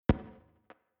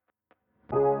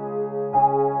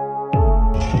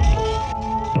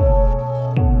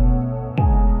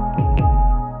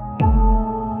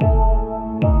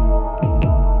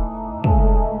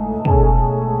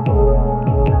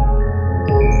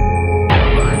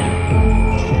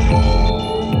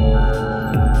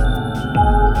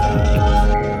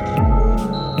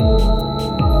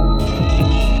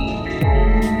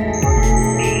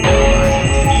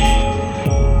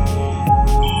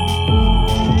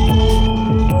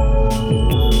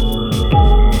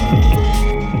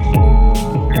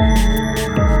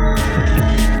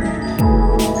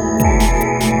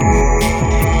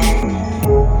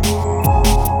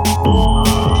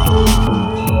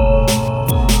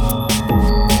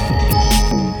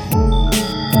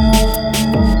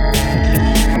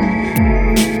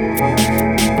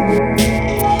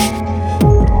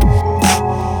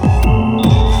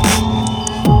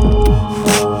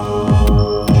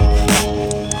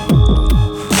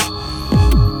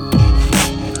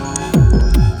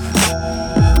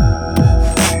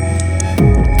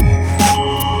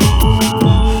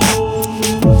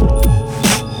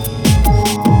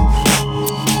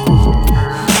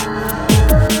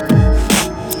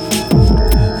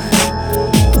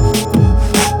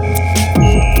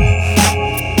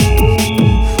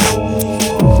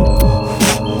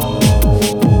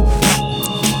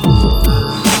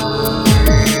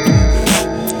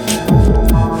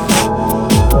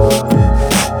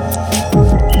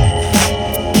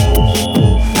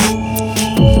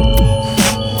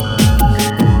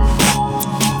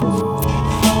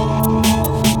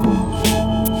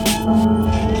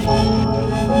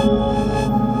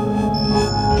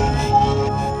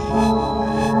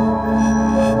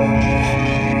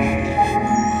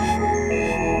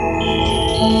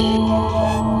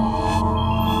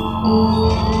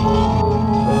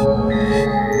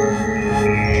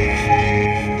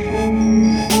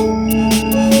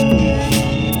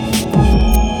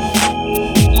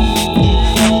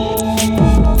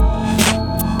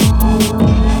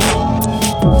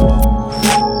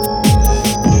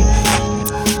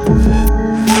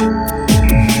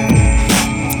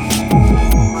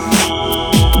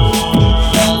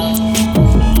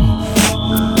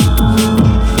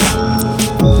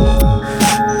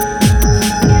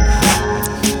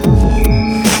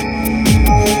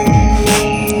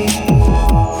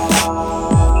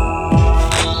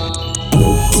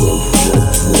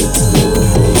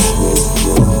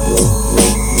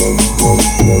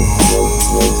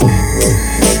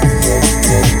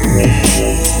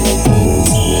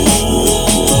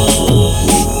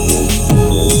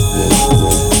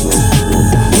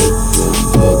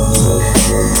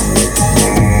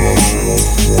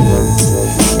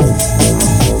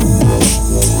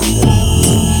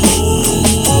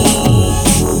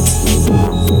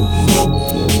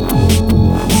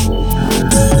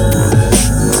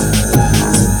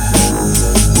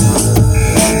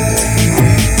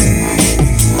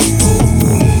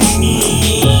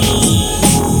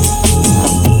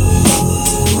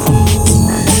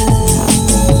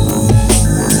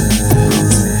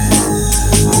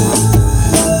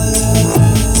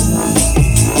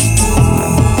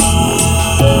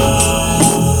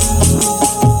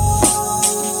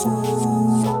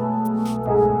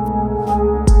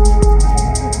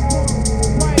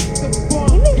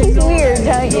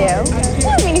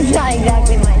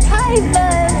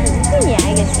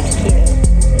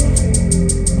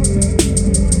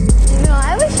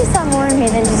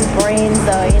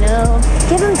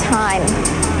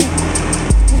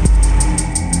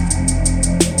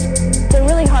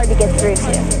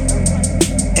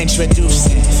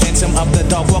Introducing Phantom of the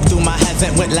Dark, walk through my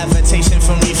heaven with levitation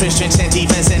from reefers, trenchant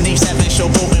defense, and H7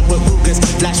 showboating with Rugas,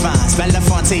 flash vines,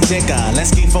 Belafonte Jigger. Let's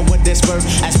skate forward this word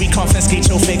as we confiscate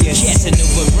your figures.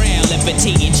 Casanova Brown,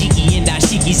 levitating Jiki and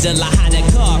Dashiki's a Lahana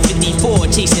car, 54,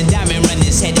 chasing diamond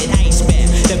runners, headed iceman.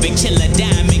 The big chiller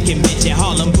diamond convention,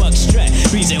 Harlem Buck strut,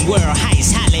 reason world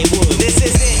heist, Hollywood. This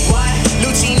is it, what?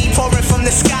 Lucini pouring from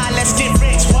the sky, let's get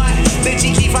rich, what? The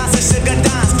Jiki vines and sugar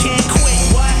dimes, can't quit,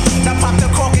 what? Now pop the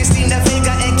cork and steam the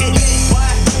finger and get lit, what?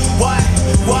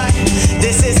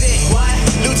 This is it, what?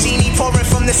 Lucini pouring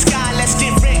from the sky, let's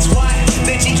get rich, what?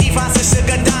 The Jiki vines and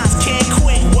sugar dimes, can't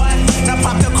quit, what? Now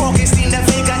pop the cork and steam the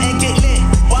finger and get lit,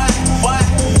 what?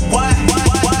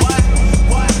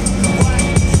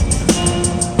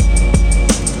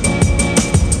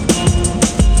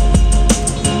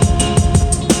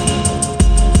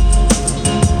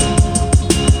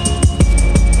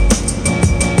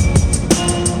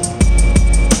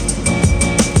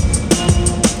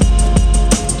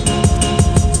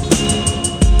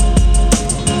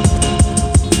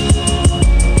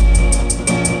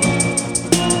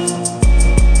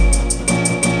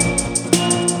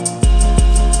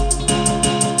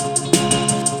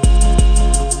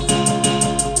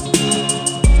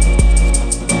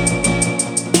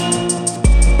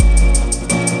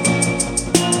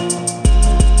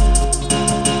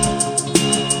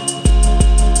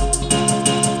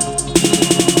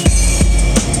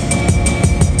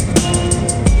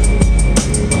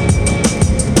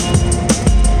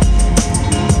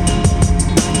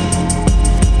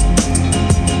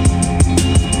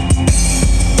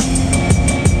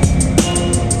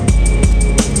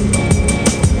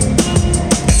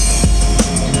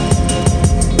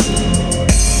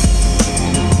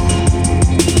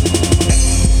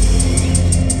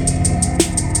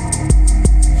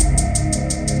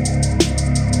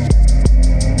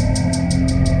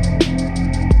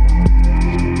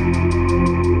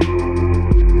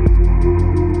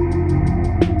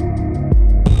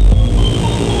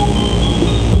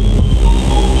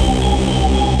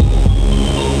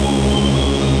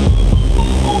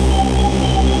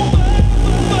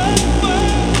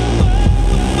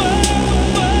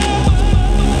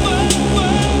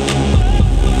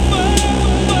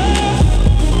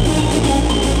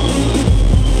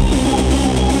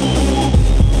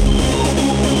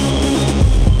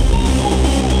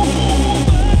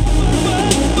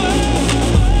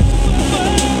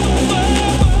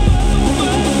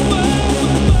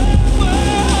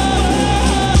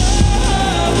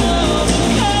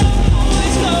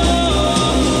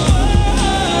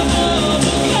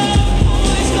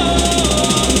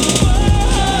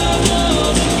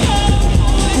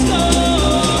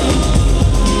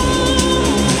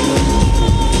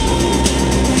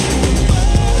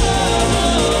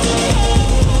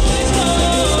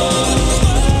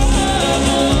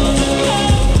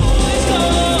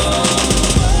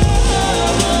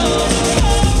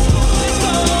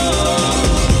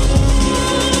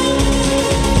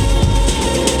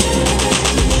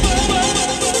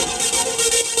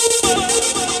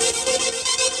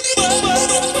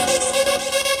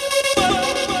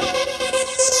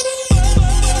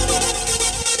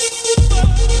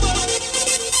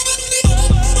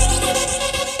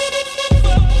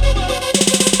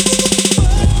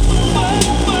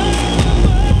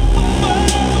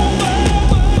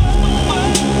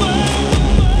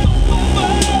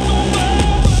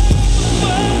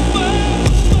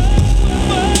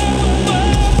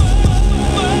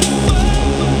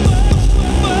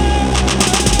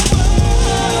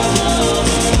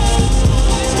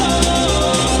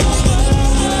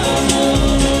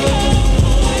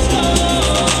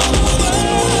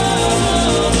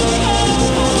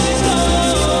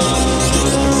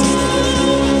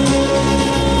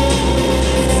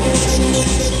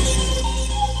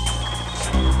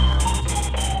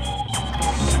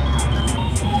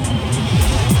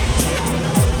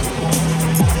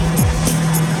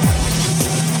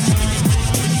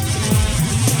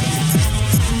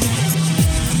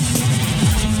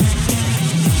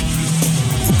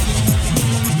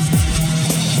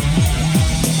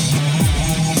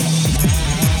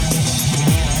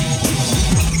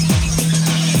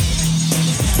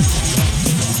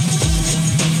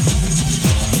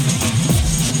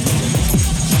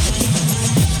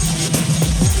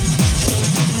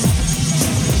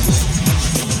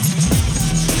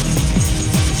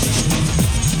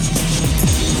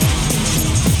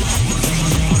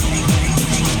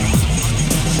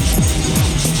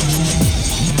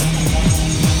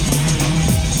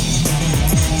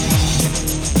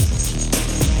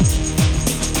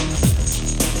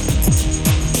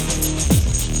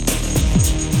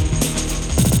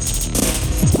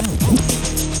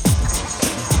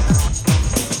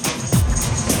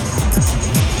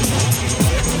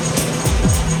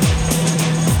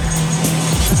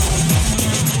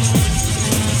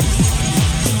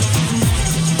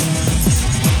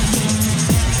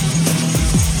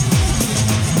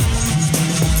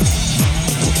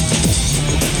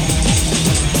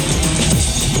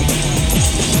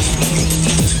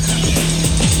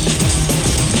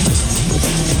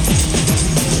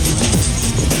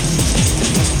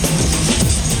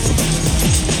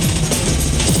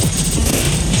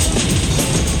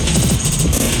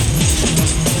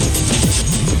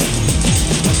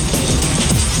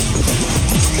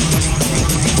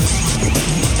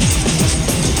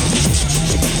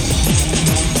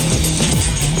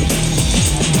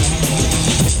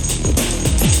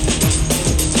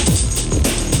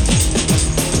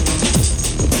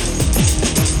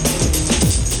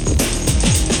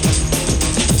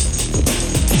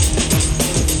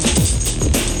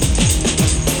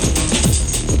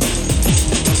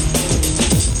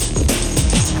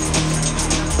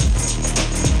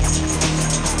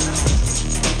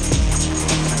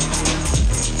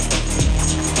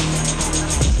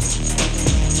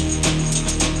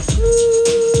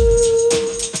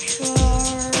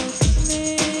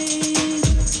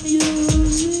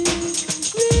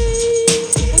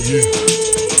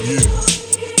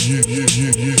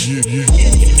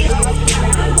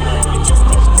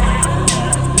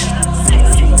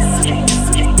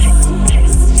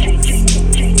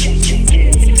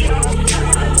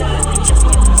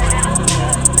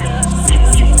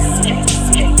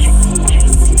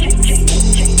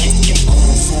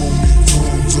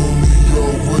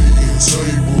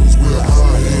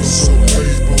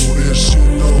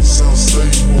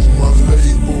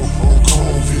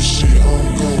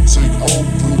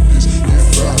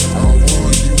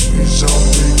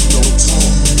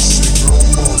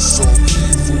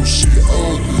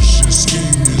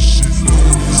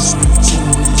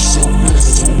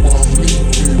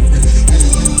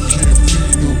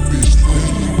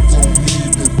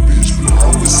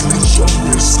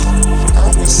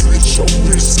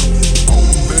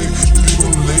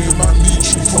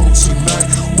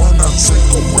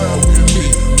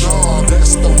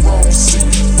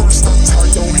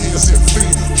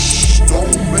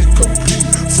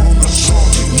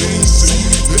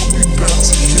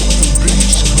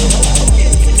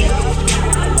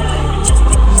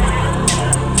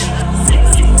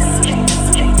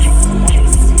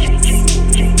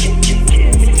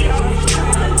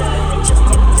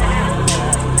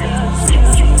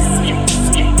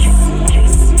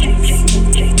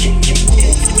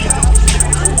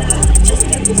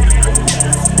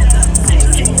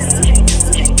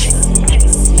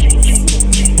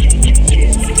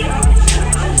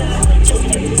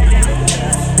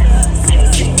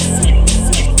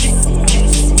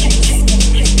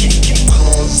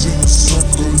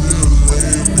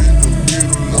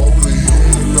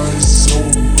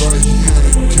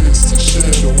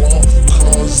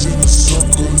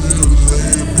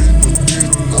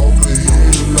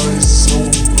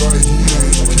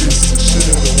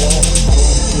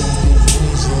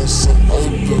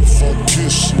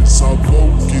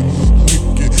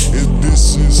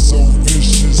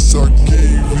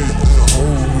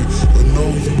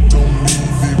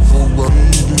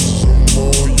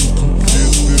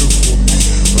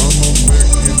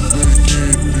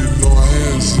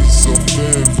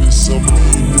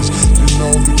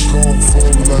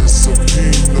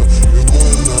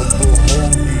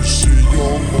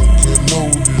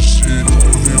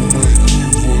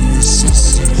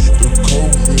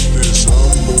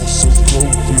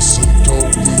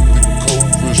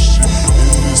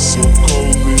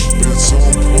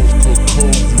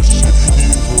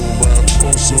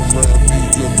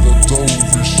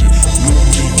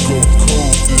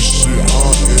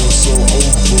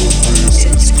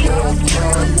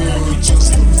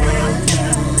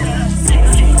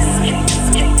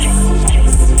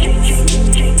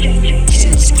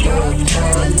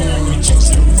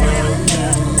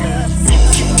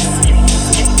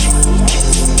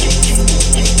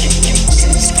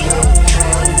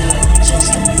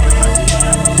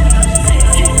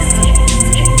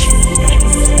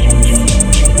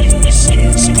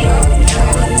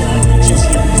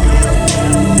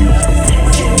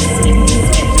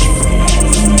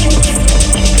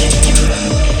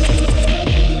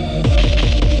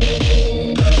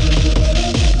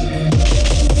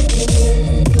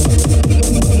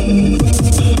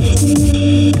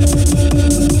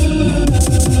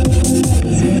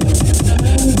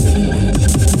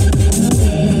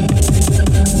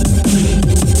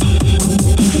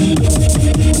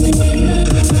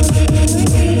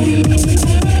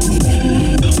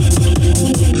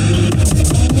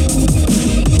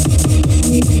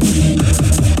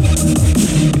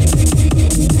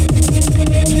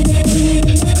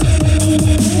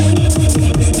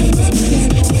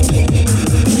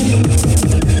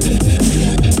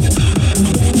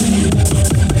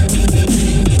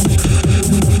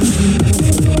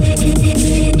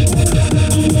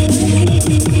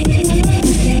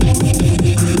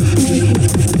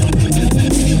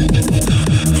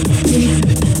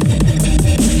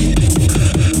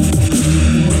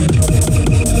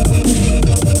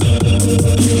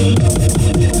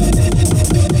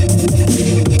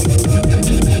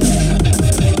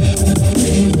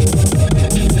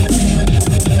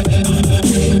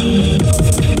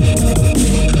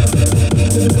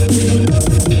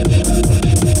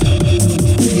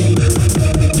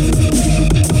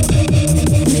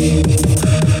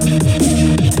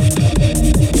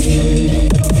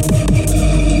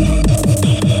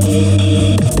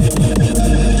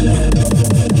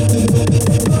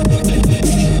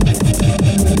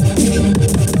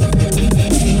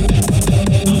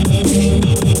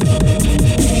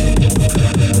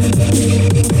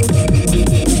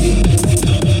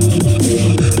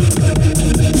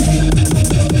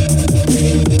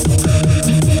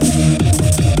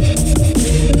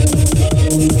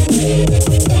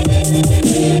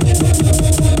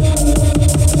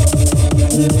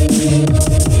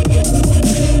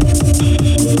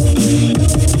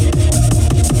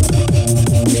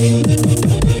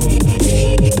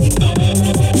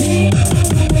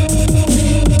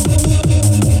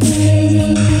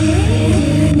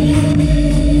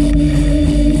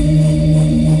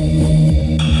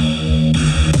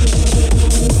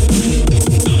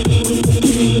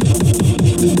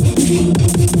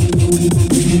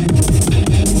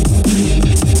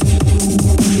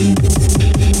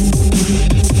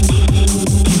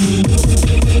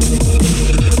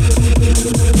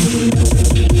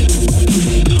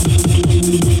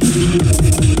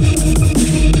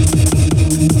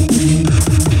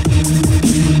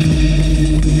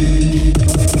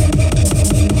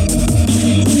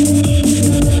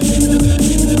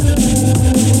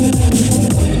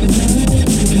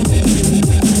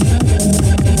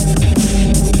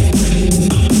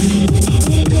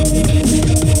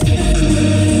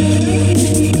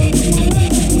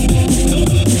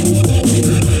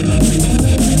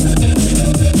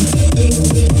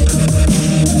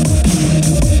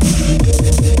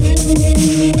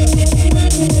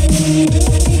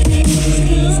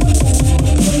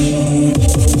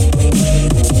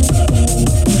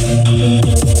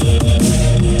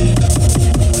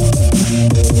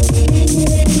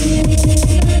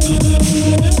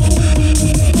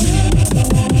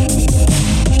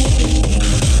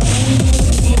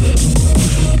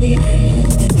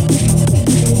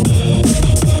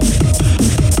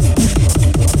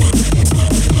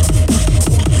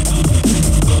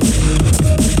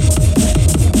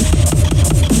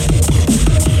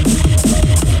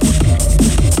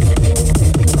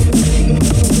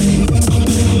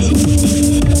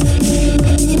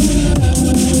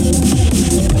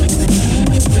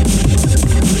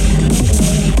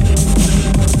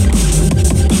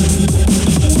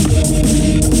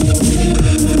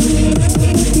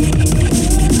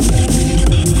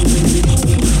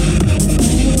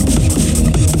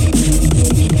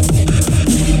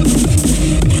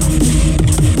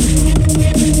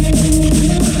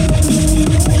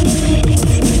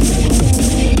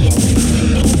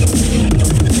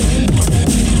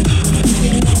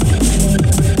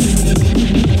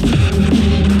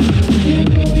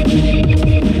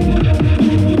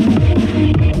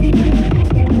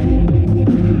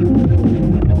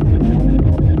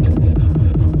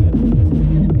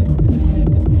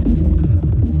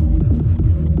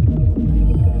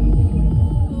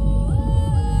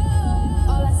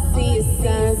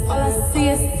 all I see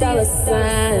is dollar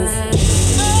signs.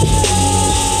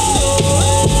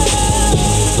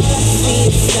 All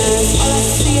I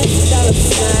see is dollar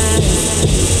signs.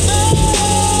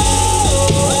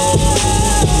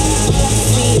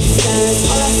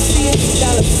 All I see is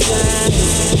dollar signs.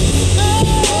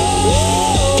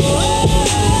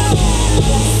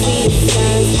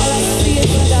 All I see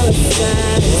is dollar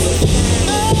signs.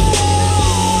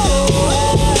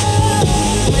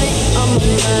 Money on my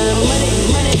mind, money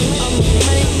on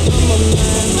my mind.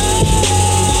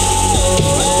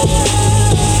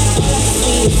 All I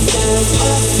see is dollar signs.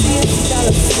 All I see is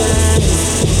dollar signs.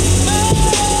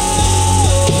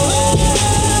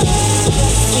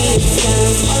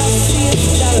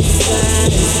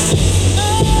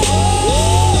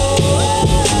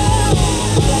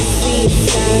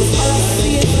 All I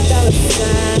see is dollar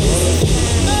signs.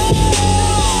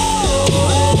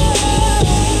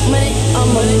 Money on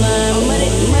my mind, money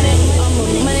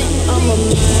on my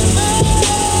mind.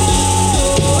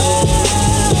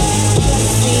 All I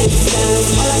see is dollar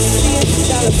signs. All I see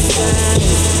is dollar signs.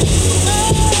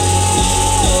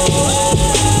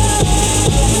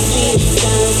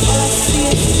 All I see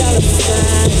is dollar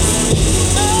signs.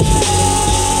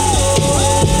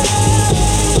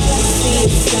 All I see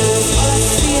is dollar signs. All I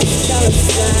see is dollar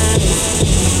signs.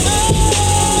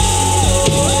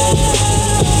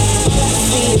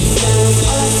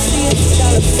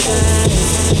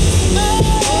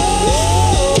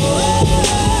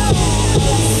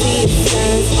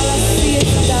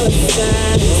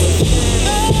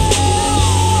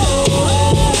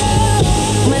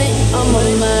 Money on my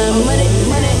mind, money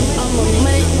on my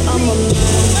mind.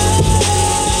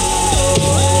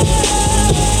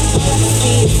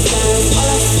 All I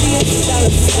see is dollar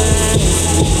signs.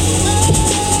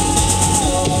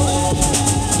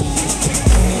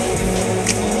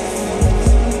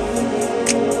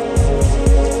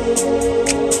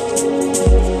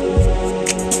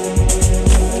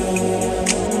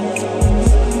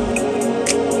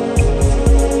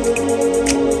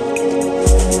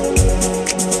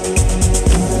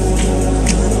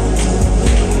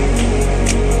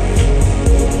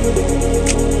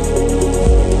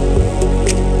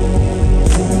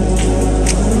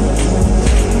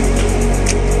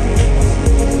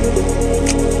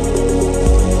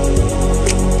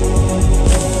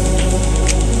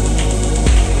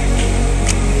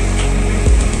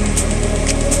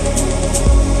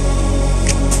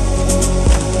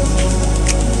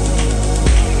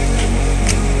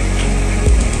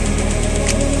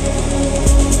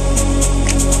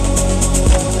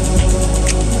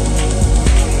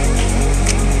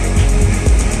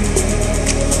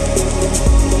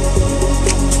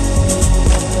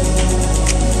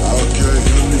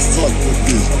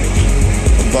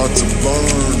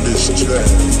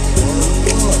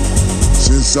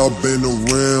 Since I've been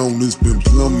around, it's been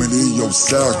plummeting your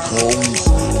cyclones.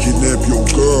 Kidnap your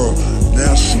girl,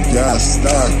 now she got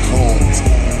Stockholms.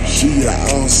 She a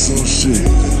awesome shit,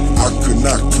 I could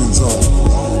not condone.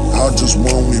 I just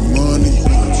wanted money,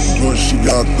 but she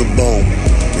got the bone.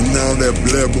 And now that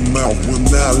blabber mouth will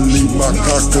not leave my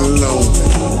cock alone.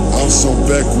 I'm so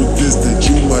back with this that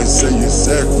you might say it's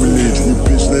sacrilege. You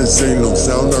bitch, let's say no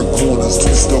sound our corners,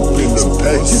 twist up in the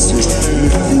packages.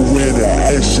 If you where the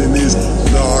action is,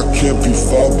 nah, I can't be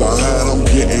far behind. I'm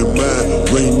getting mine,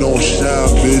 rain no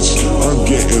shine, bitch. I'm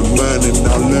getting mine, and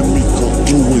now let me come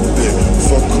through with that.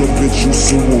 Fuck her, bitch, you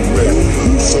sewer rat.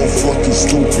 You so fucking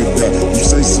stupid that you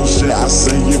say some shit, I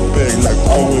say it back. Like,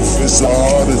 oh, if it's a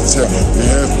heart attack, it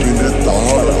happened at the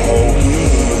heart of hole.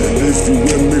 And if you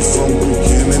with me from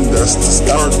beginning, that's the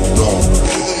start, though.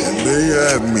 And they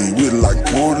had me with like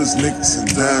quarters, nicks, and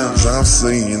dimes. I'm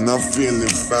saying I'm feeling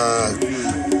fine,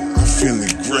 I'm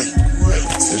feeling great.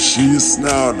 And she is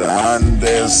now the and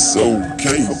that's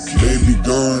okay. Baby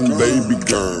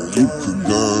girl, you could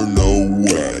go no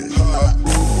way.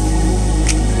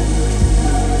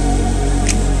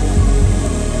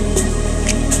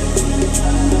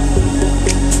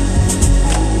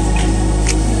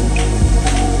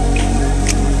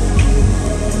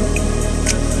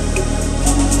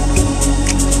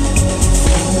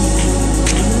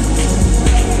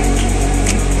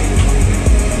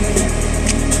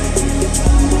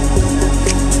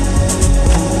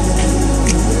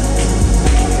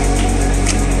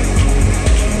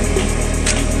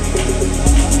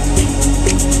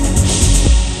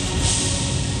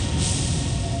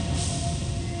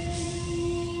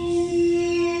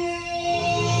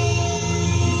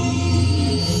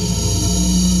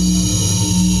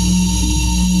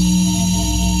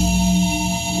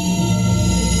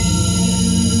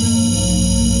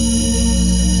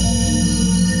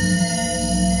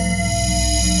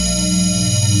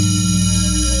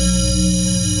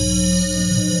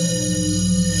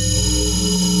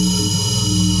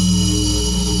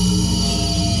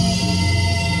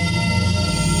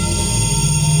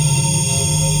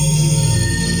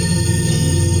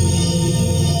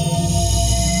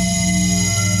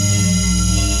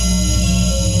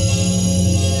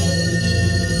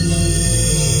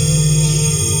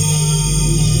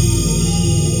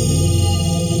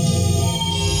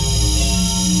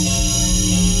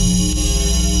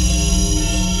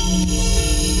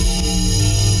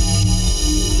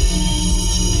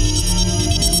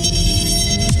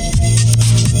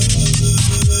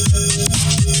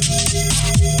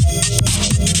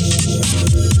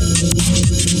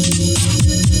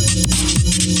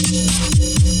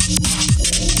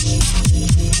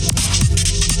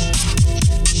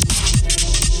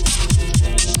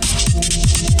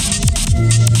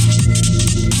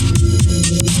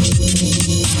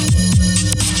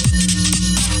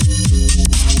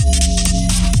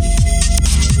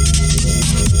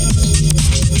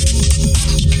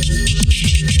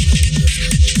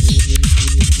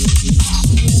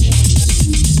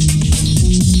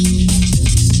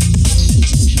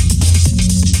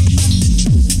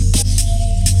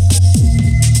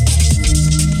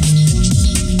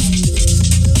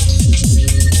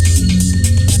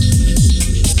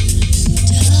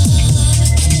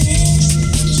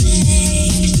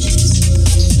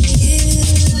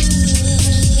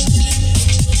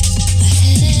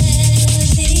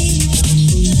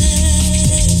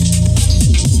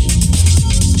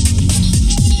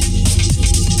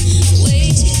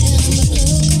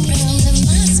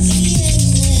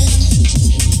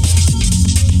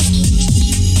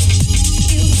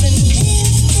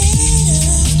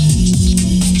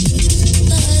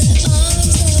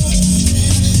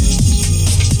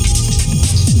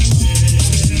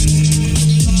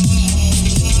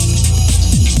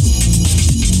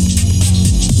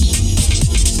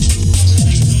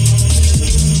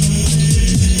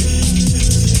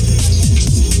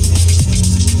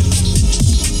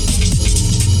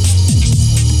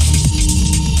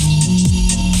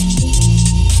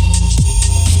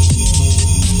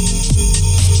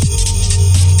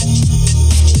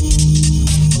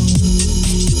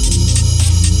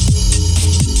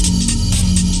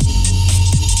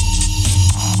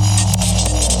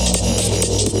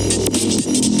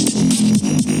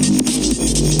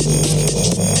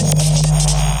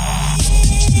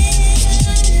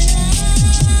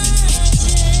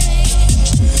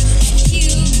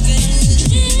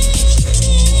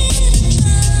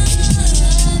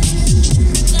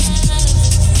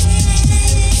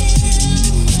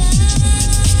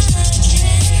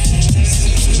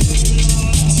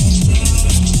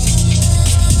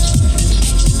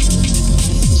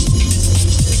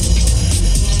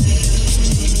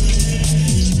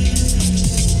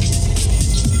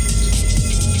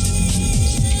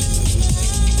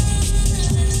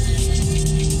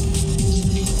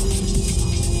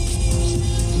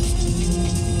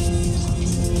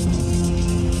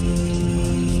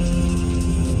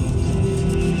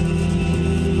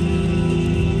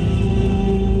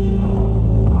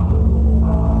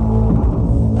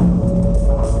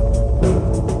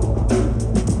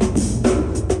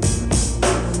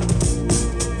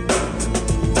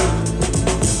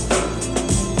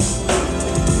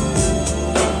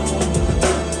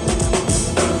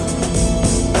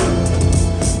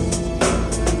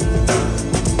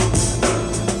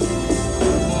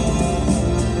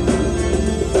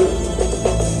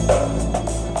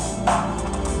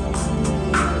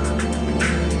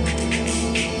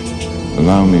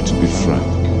 Allow me to be frank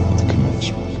at the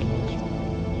commencement.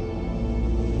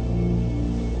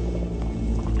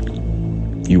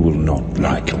 You will not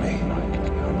like me.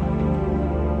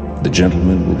 The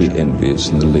gentlemen will be envious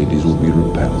and the ladies will be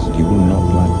repellent. You will not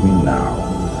like me now,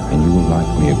 and you will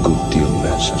like me a good deal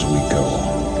less as we go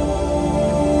on.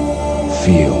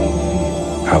 Feel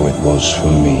how it was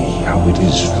for me, how it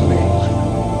is for me,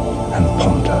 and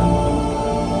ponder.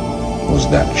 Was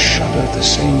that shudder the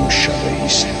same shudder he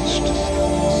sensed?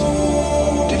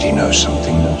 Did he know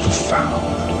something more profound?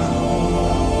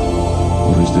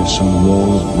 Or is there some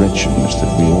wall of wretchedness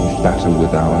that we all batter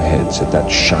with our heads at that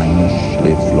shining,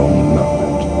 livelong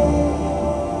moment?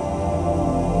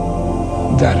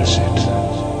 That is it.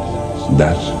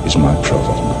 That is my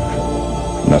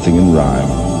proverb. Nothing in rhyme,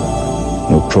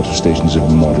 no protestations of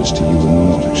modesty. You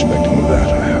were not expecting that,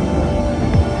 I hope.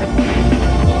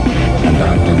 And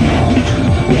I do not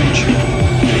want you.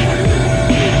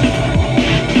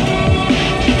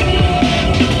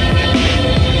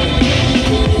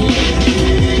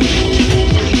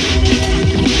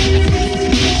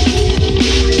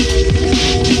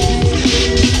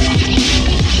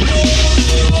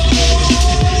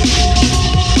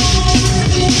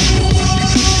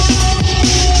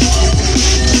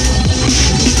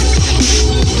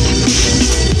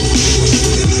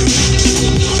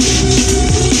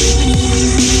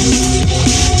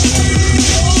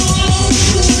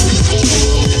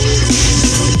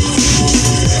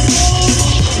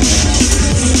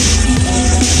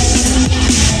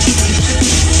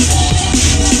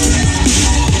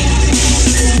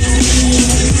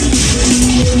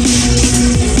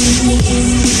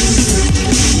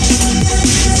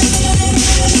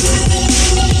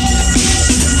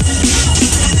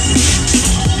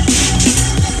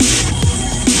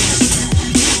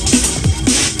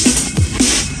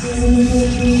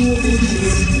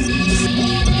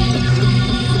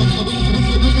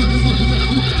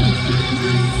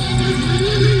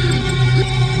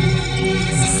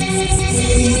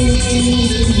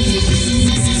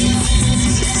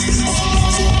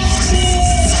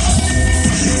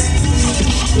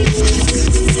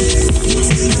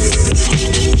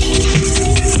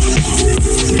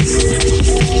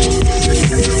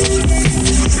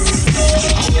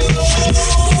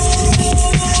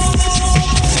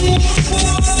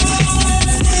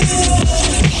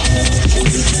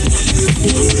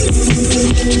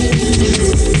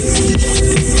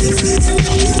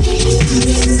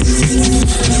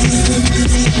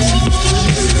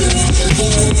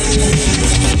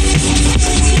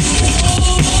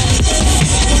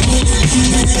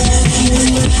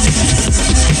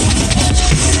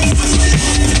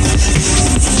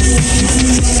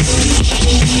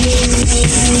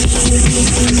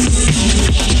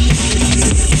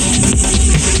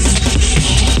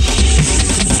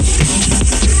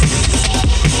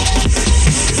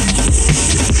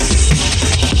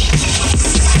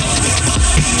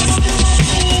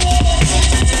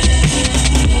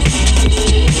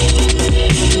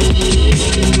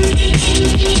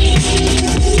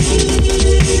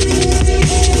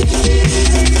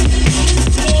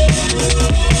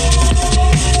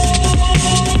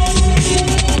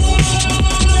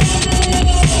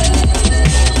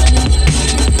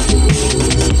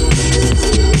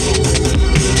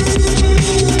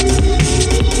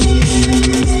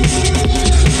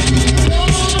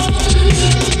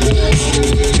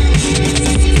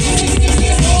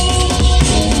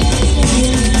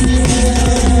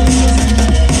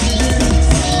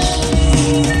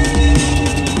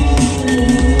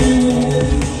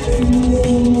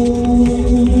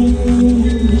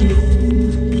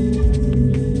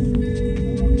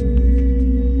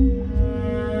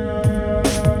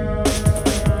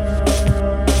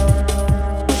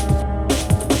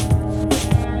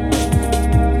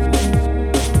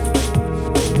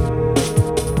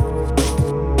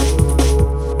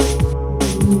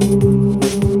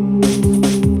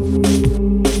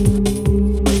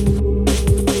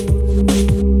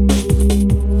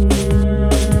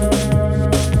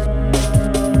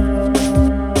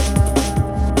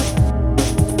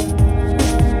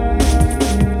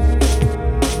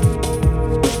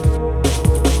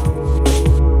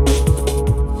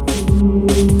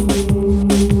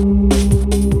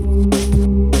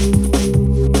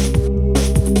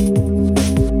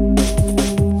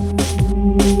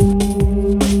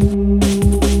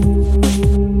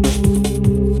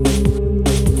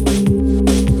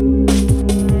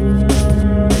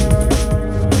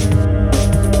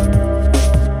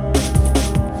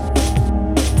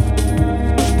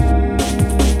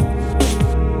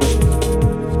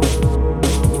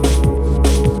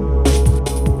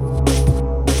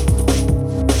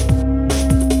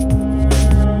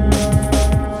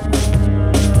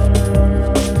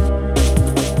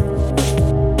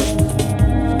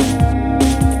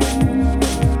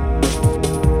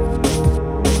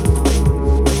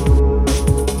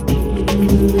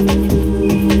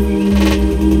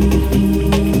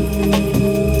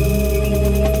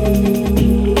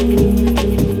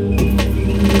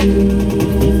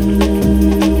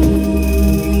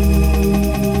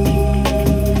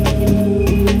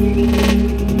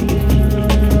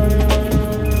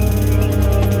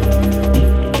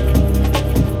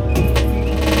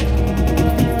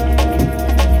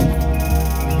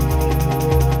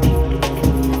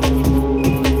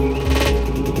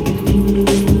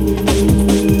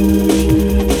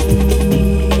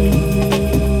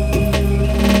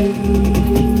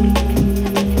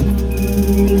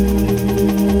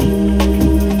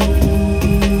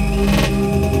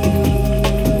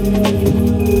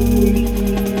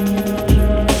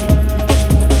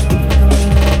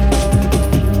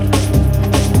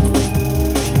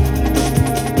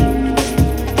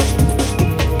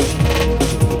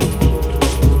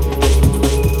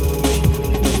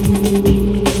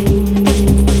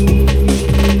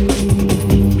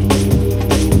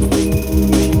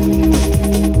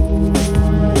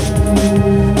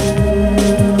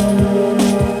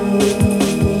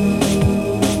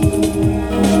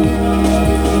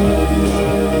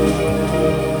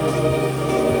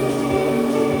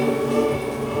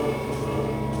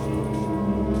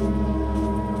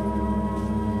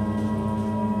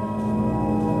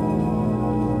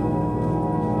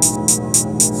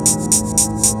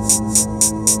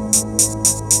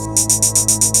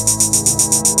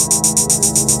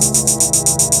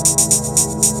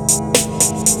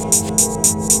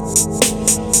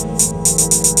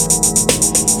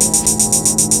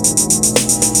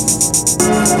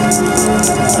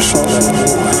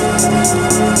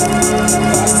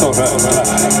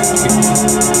 was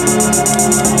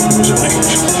an angel.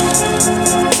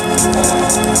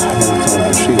 I never thought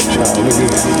I'd see a child again.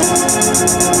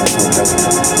 I thought that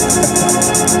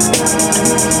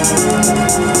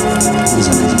He's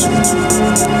an angel.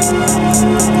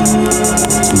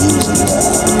 He's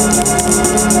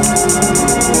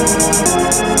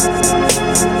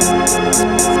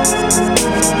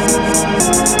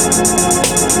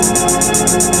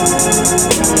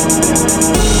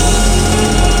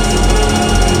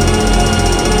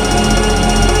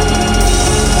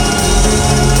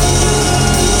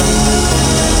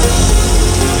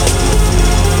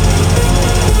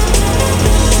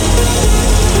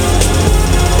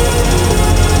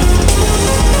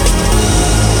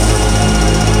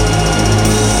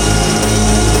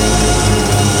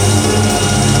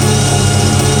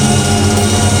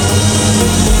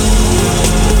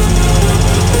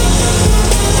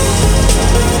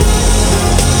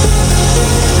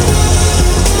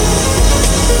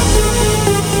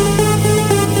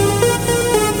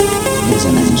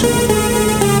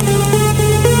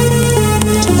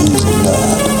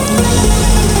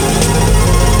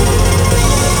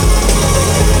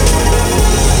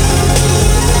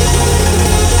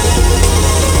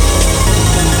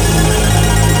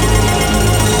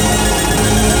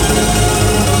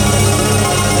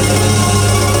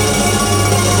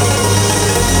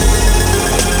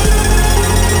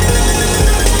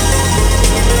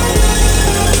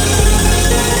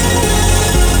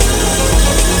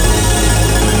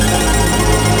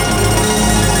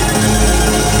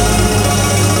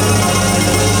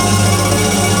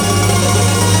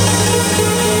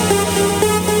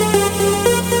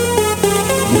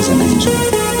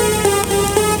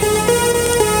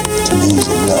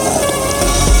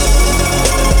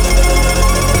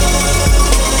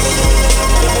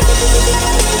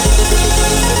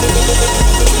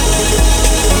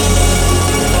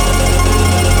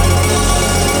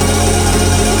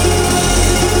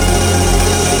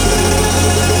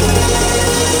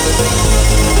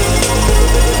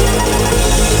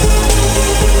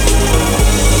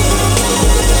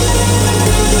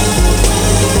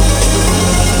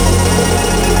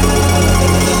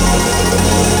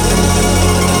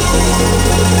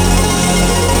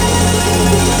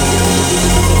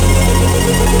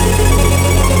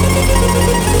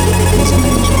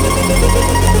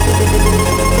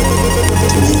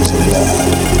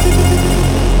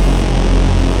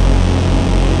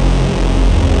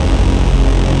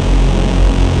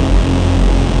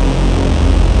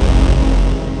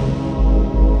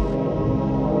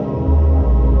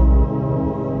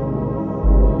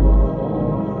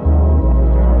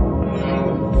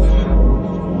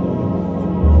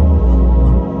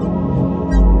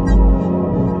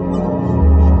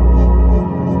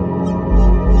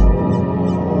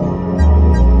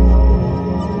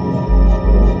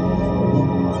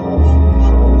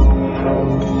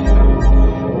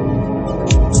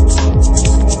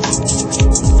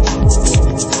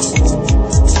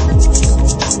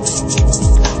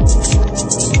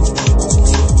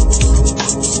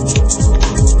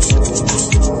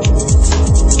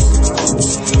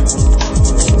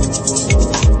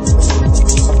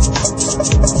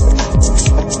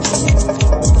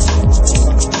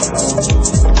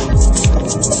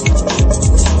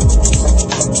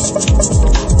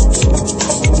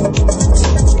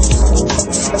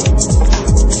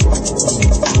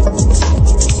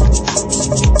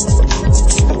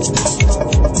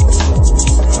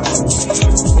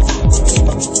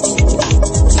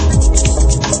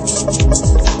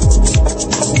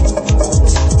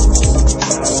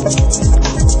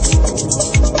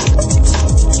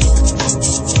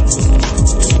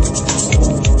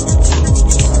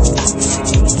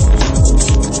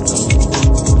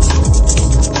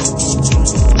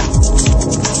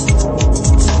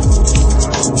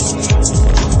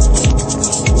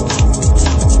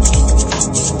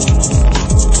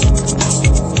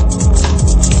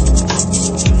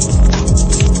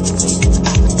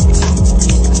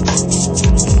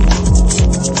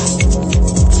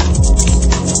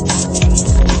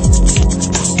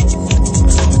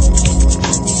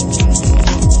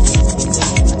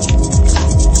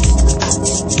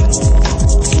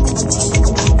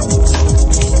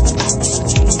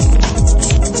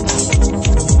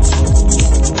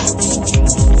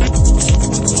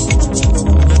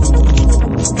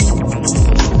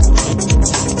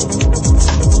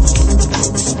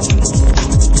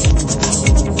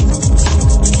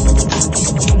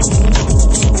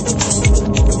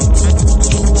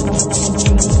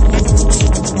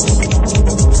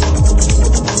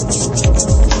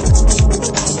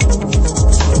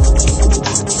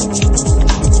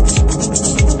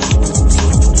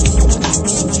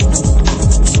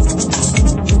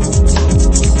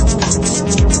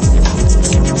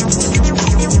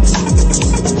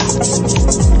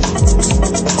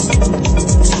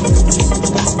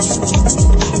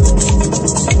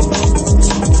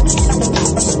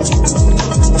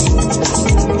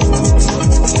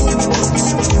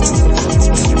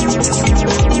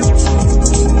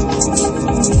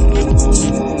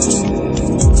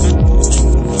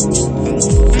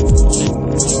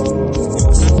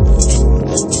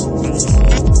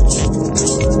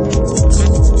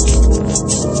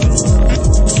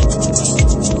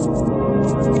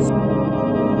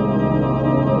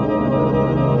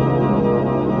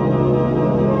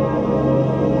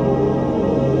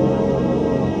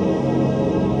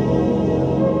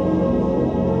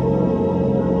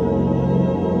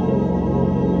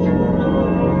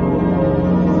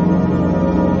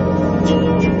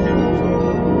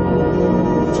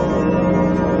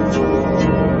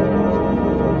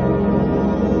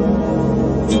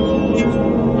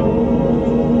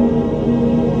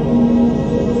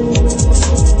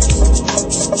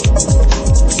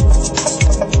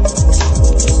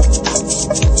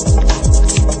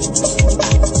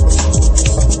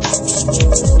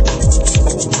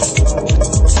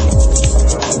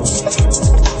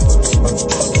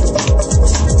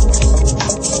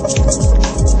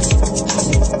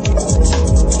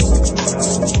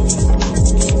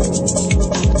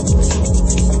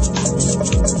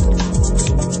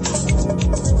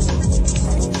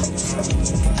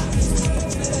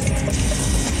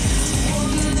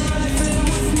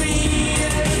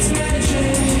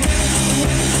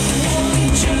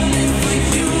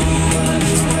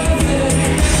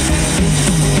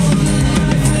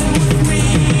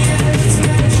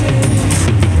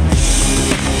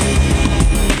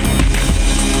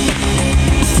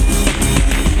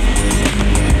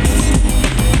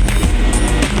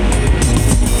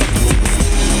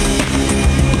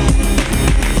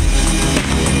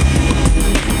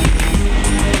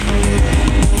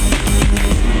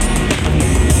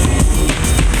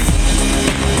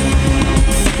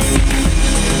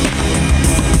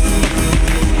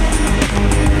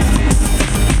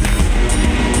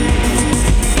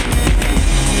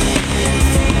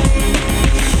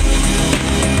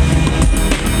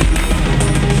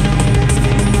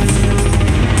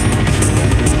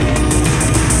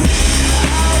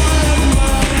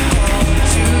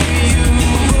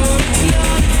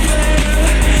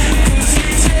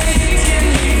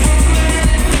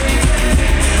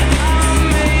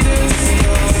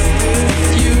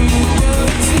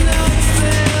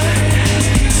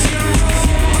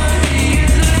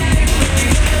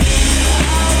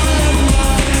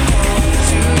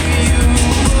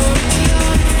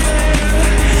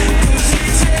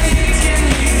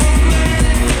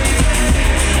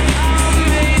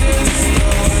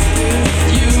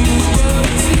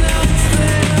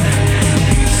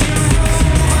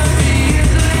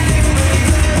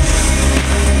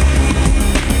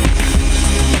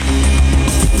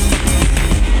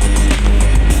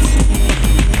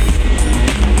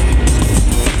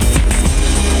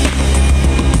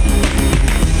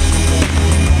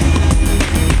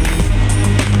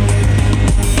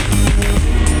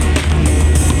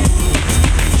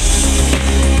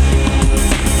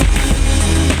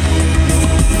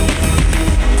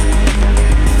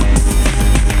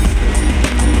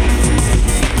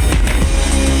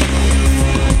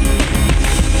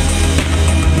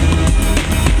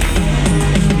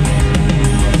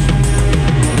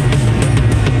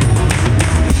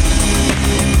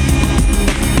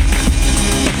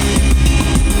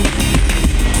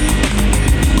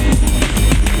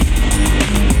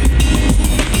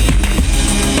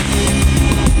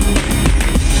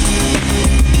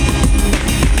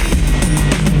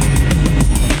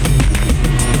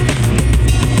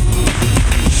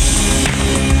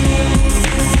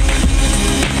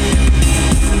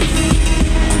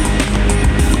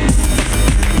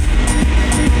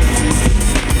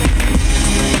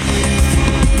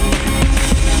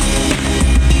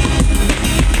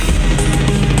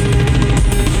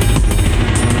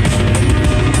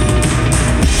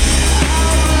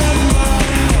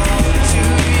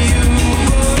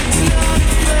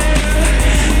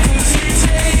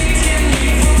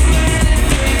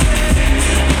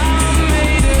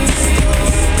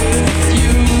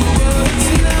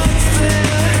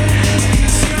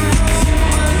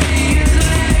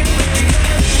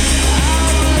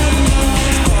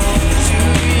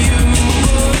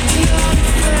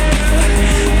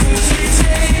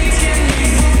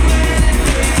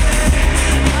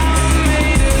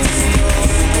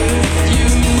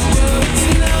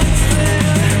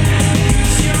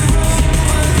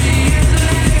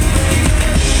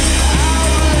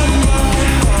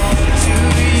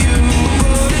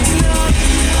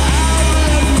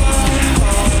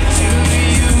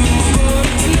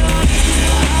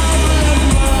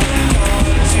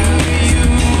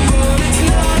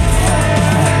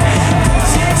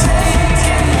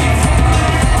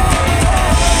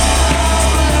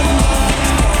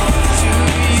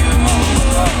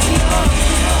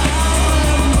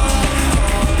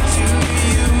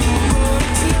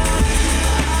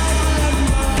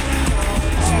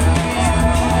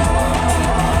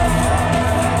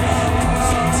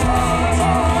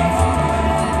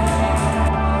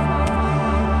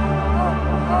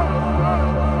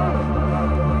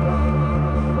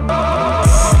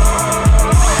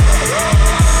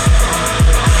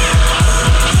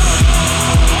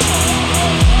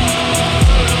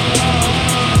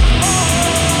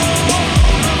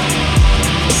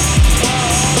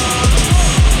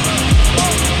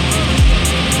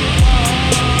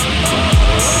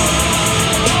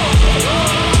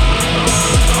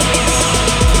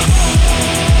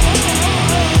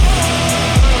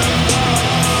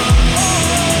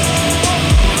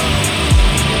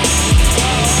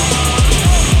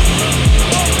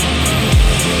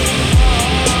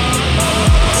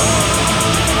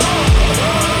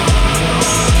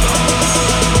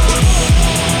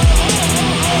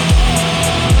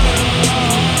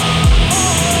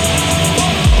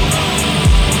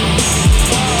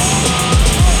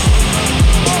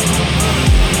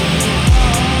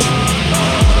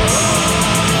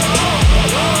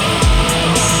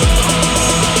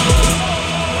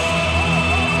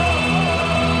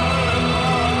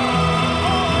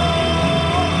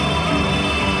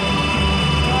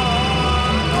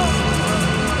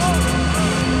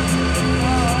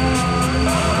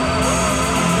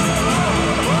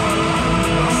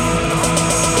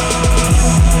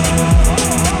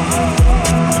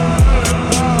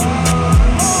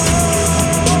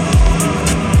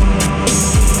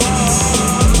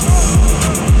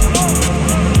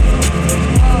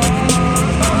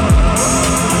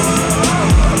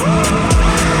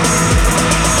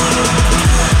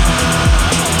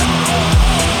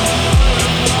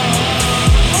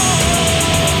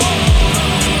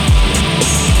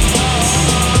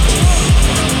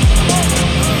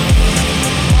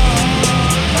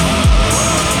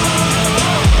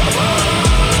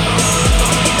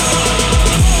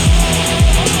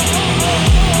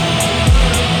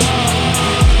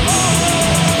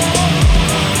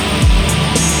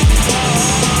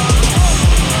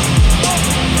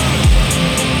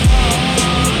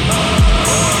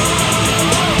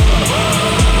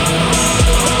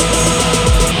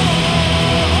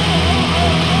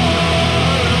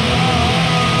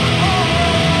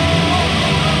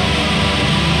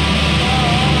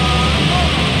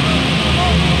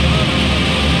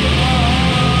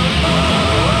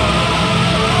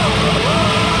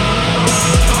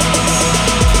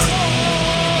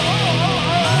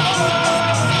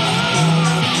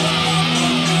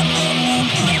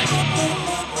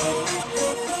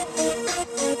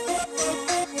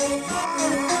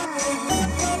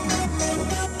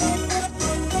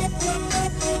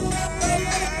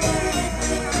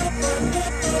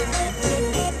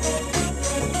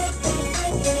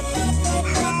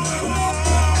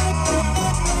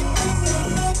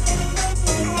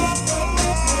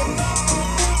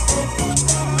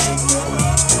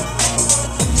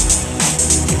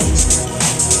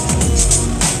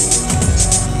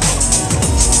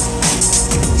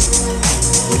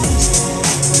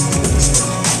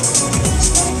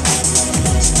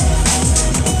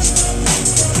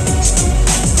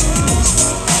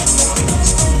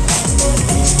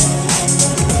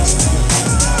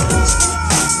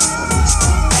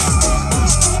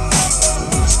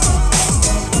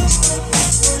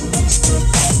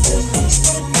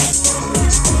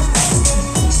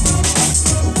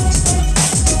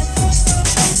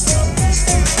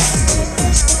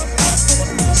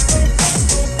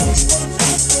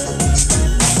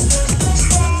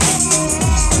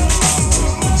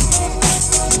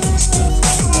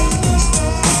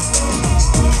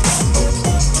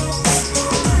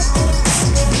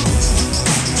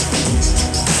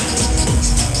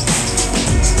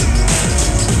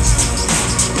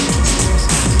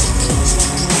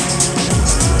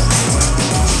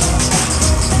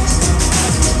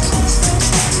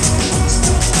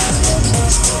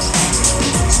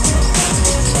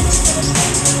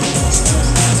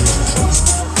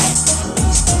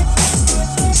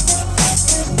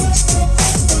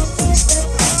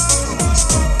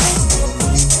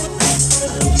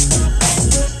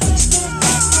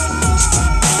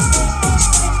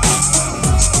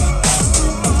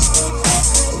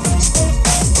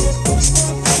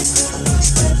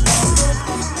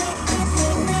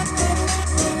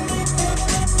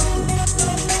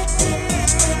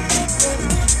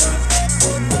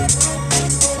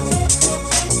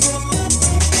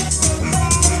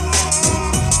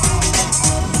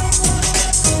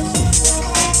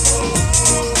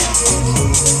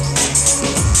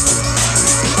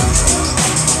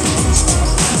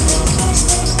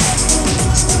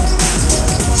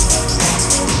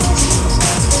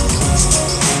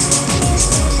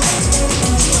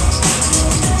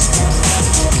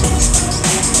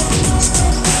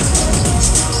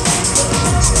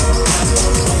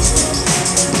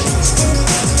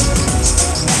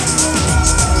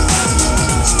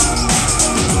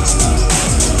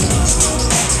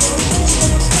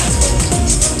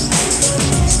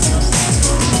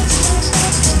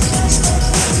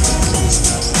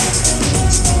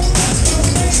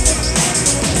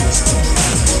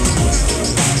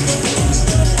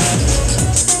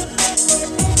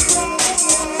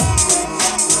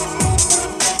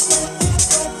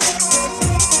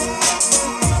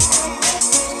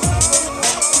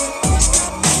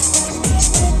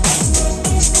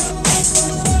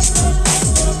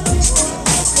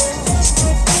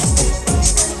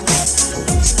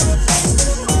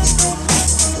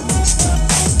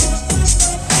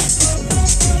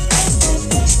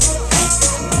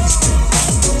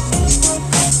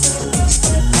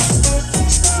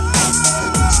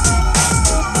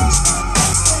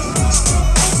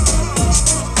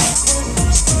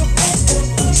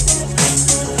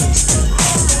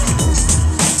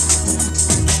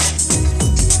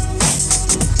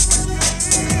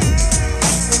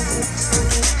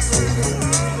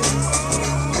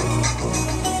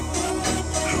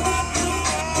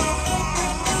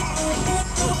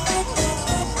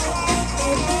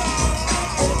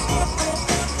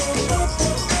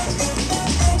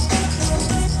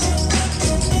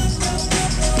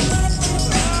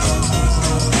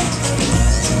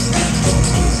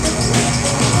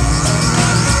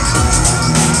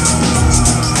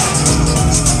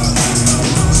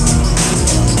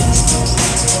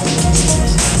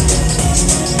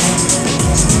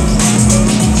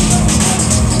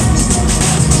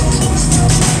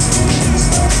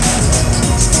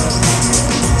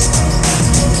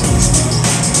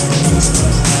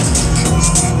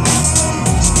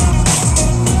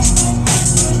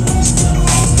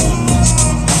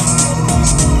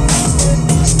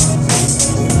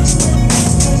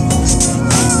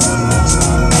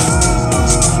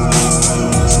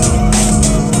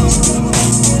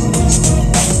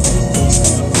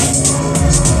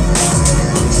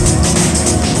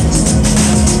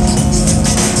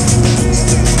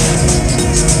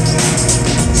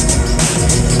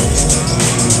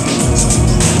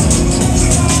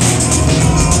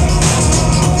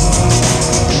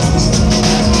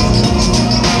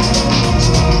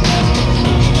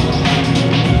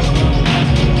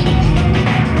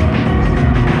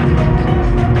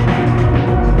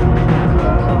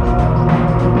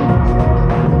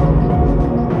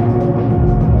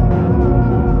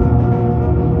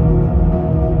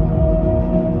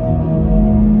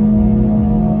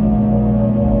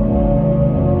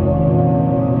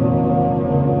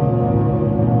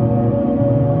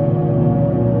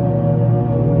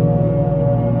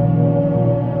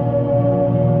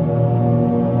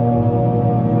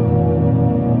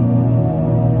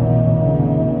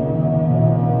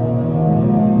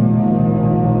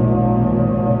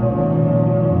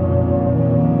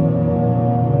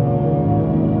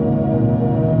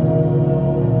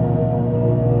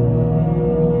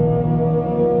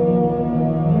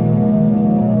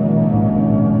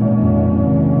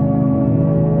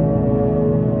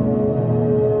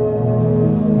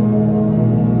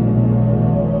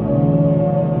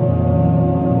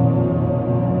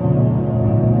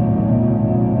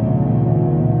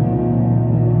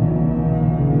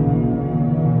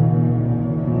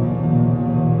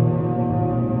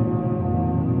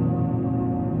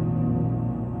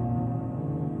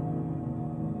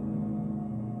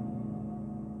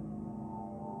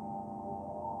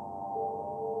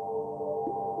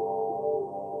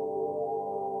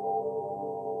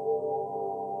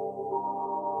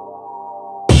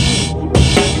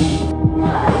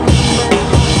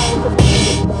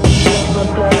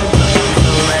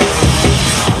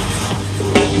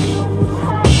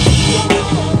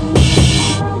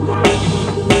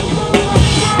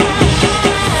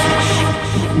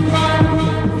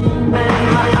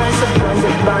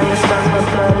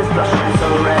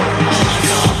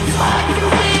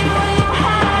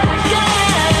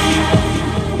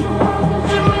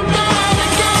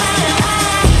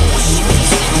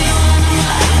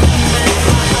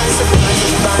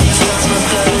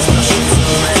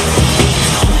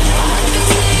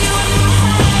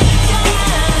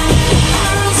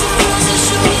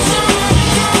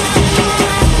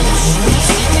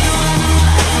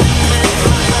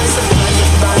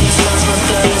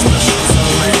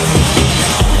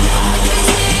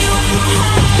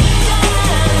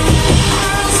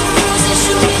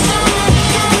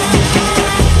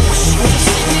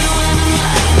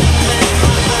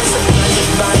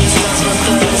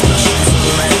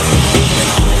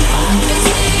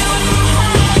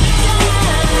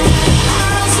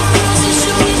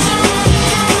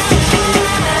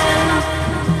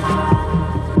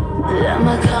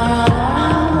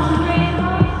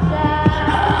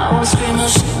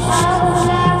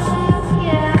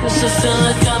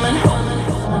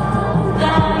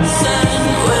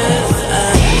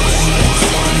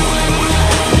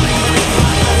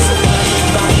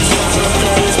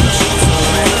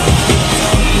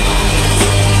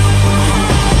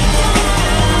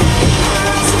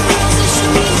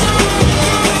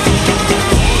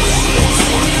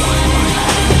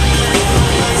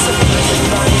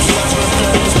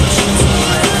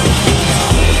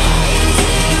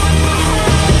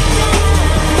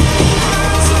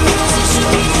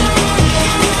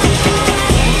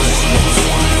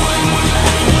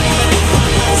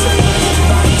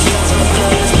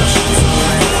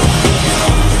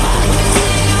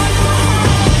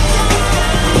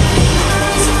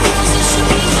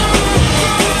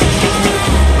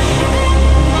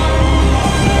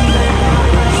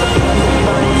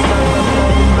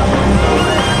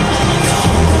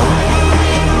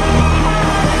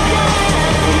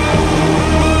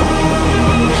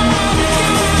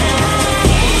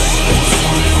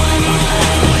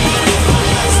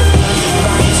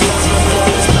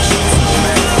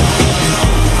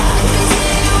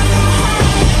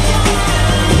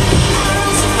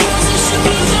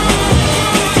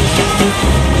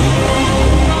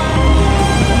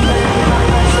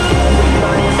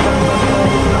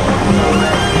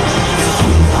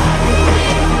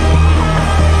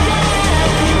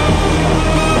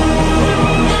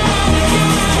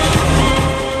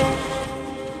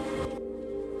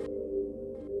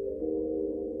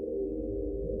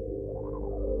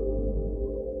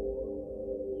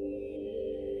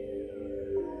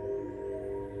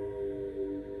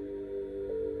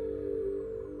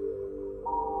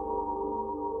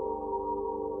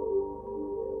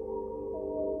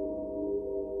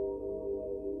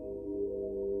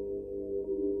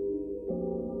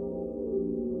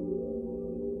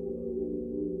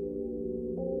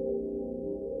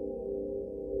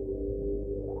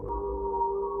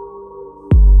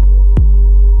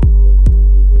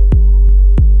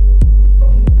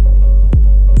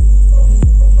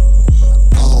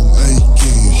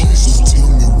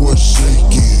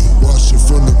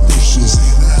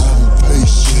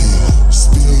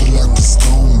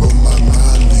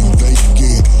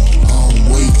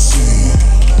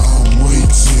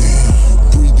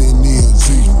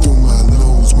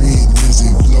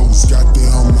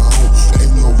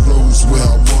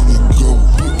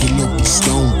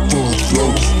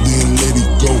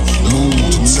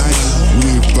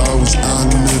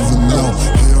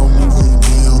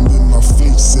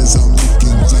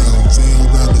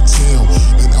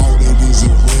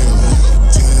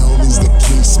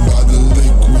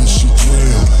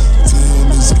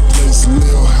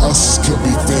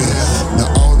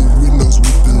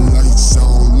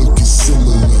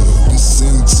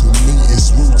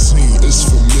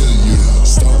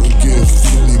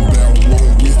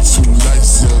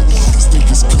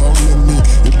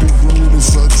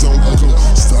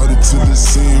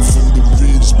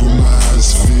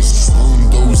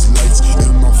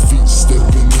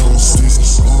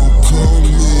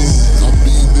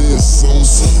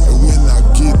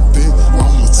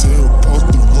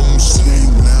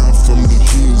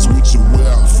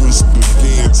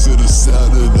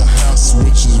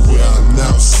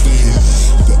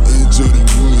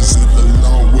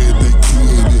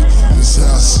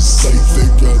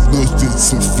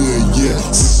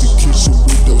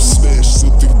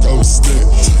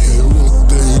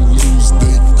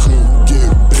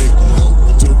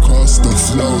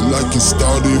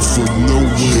started from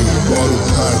nowhere. Bottle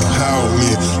pot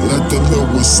howling, let them know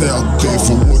what's out there.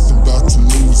 For what they about to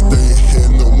lose, they ain't had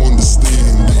no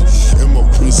understanding. And my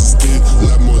prison stick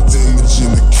like more damage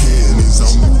in the cannons.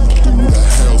 I'm moving through the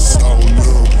house all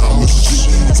numb. I'm a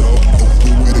shit dog,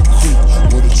 open with a creep.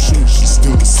 With a trick, she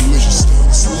still asleep.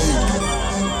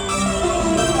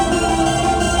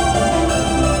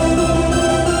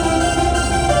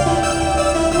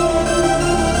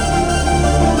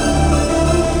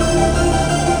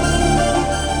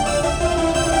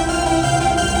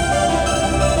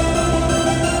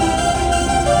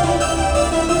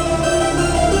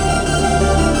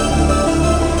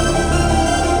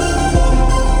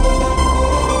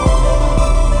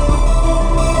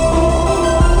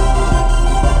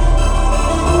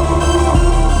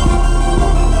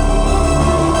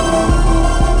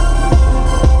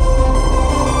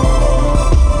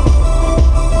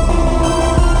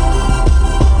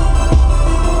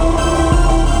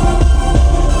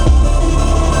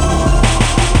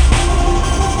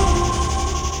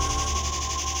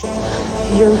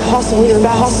 You're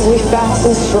impossibly fast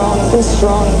and strong.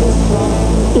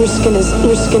 Your skin is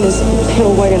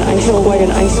pale white and ice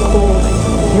cold.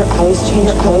 Your eyes change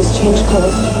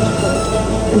color.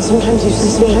 And sometimes you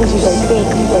speak like you're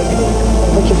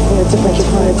from a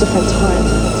different time.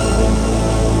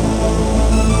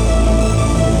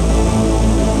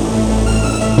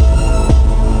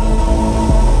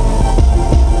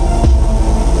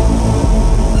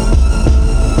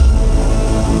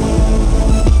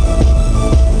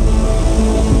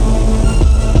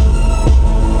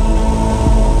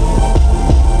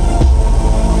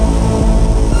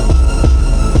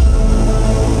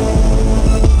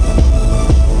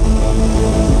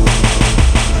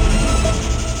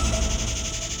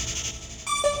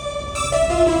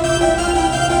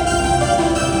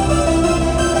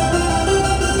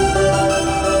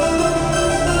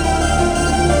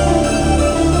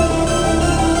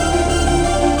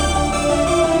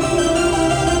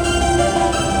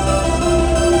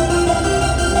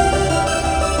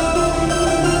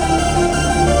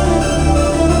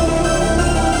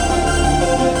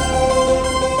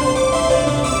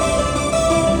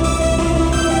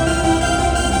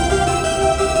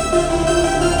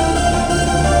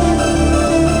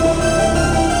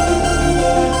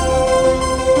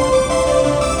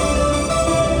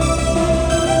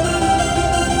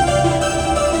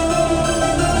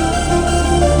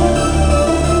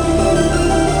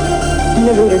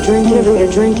 You never eat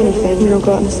or drink anything. You don't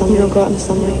go out in the sunlight.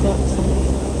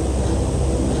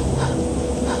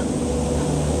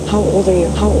 How old are you?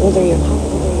 17.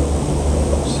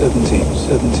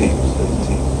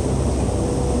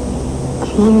 How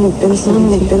long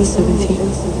have you been 17?